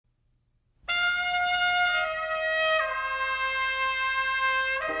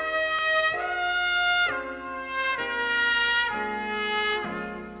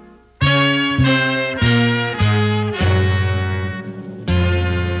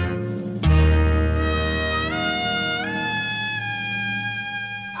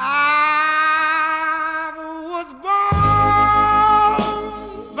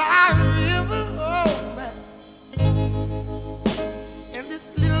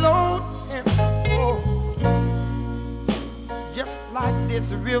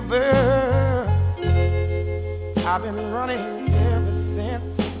this river. I've been running ever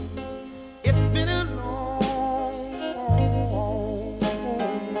since. It's been a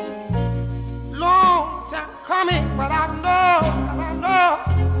long time coming, but I know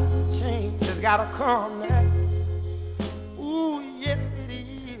change has gotta come now. Ooh, yes it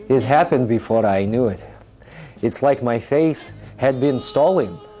is. It happened before I knew it. It's like my face had been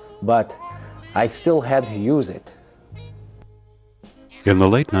stolen, but I still had to use it. In the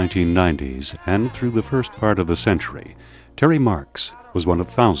late 1990s and through the first part of the century, Terry Marks was one of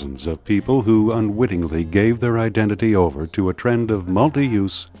thousands of people who unwittingly gave their identity over to a trend of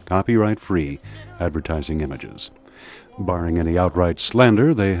multi-use, copyright-free advertising images. Barring any outright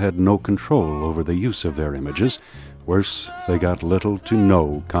slander, they had no control over the use of their images. Worse, they got little to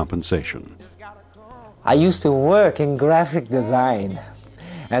no compensation. I used to work in graphic design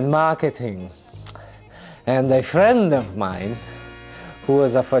and marketing, and a friend of mine, who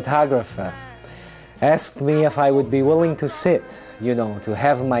was a photographer, asked me if I would be willing to sit, to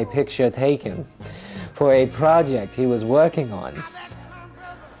have my picture taken for a project he was working on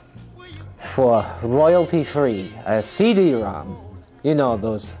for royalty-free, a CD-ROM,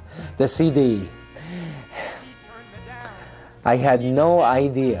 the CD. I had no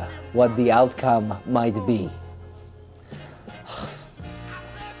idea what the outcome might be.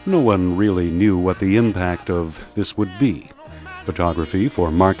 No one really knew what the impact of this would be. Photography for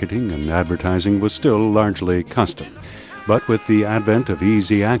marketing and advertising was still largely custom. But with the advent of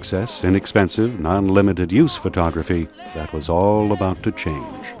easy access, inexpensive, non-limited use photography, that was all about to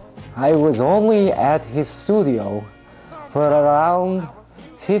change. I was only at his studio for around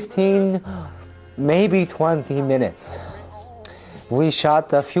 15, maybe 20 minutes. We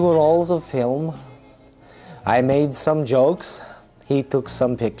shot a few rolls of film. I made some jokes. He took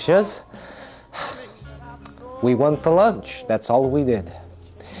some pictures. We went to lunch. That's all we did.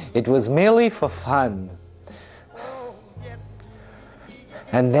 It was merely for fun.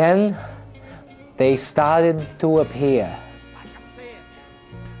 And then they started to appear.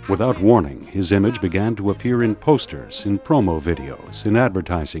 Without warning, his image began to appear in posters, in promo videos, in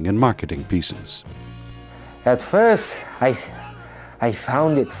advertising and marketing pieces. At first, I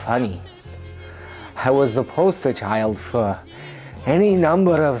found it funny. I was the poster child for any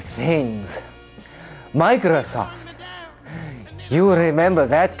number of things. Microsoft, you remember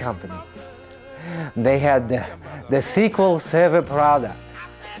that company. They had the SQL Server product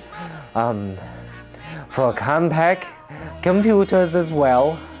for Compaq computers as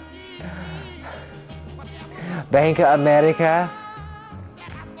well. Bank of America,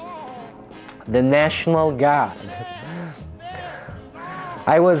 the National Guard.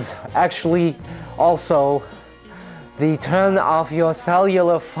 I was actually also the turn off your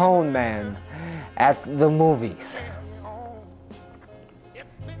cellular phone man at the movies.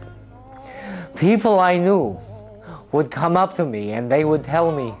 People I knew would come up to me and they would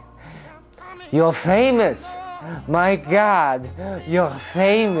tell me, "You're famous. My God, you're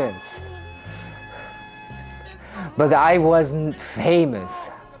famous." But I wasn't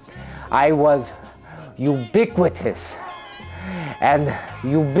famous. I was ubiquitous. And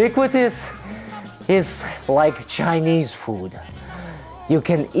ubiquitous is like Chinese food. You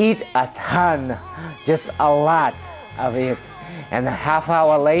can eat a ton, just a lot of it, and a half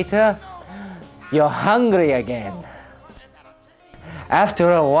hour later, you're hungry again.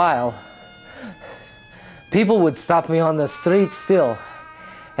 After a while, people would stop me on the street still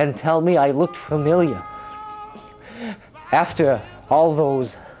and tell me I looked familiar. After all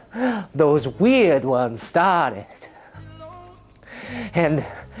those weird ones started, and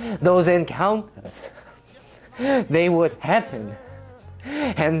those encounters, they would happen,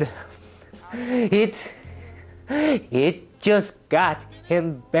 and it just got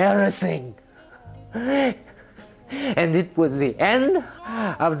embarrassing. And it was the end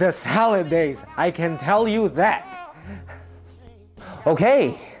of the salad days, I can tell you that.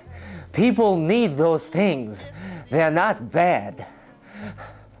 Okay, people need those things. They're not bad.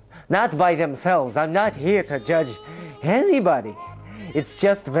 Not by themselves. I'm not here to judge anybody. It's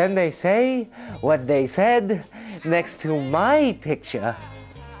just when they say what they said next to my picture.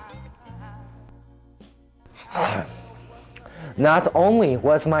 Not only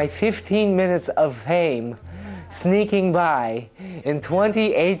was my 15 minutes of fame sneaking by in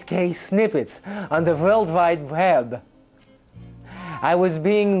 28K snippets on the World Wide Web, I was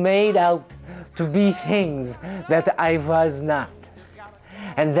being made out to be things that I was not.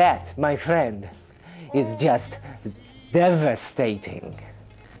 And that, my friend, is just devastating.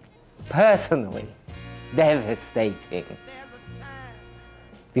 Personally devastating.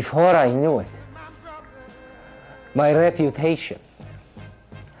 Before I knew it, my reputation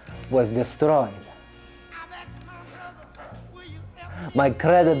was destroyed. My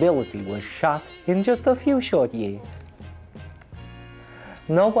credibility was shot in just a few short years.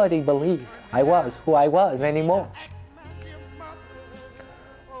 Nobody believed I was who I was anymore.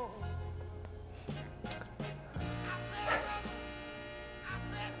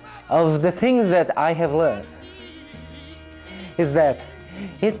 Of the things that I have learned is that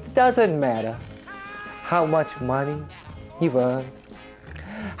it doesn't matter how much money you earn,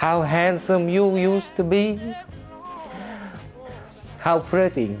 how handsome you used to be, how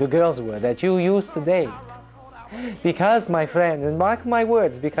pretty the girls were that you used to date. Because, my friends, and mark my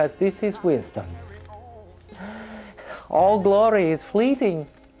words, because this is wisdom, all glory is fleeting.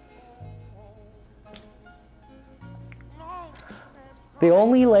 The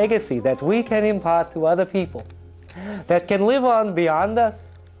only legacy that we can impart to other people, that can live on beyond us,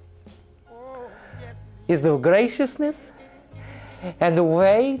 is the graciousness and the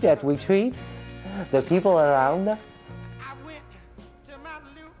way that we treat the people around us.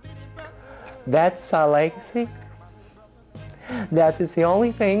 That's our legacy. That is the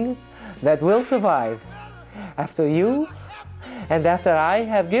only thing that will survive after you and after I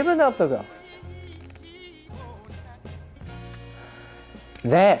have given up the ghost.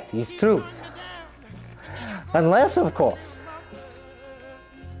 That is truth. Unless, of course,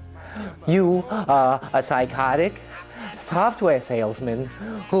 you are a psychotic software salesman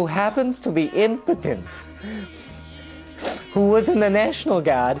who happens to be impotent, who was in the National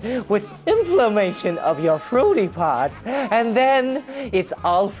Guard with inflammation of your fruity parts, and then it's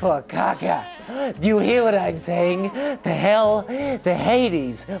all for caca. Do you hear what I'm saying? To hell, to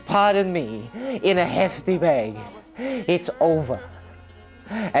Hades, pardon me, in a hefty bag. It's over.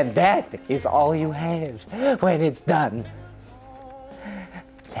 And that is all you have when it's done.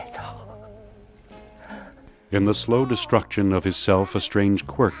 That's all. In the slow destruction of his self, a strange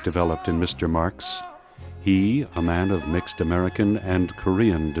quirk developed in Mr. Marks. He, a man of mixed American and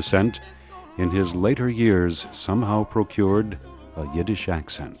Korean descent, in his later years somehow procured a Yiddish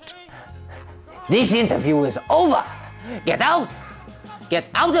accent. This interview is over. Get out. Get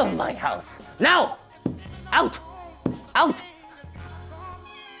out of my house. Now. Out. Out.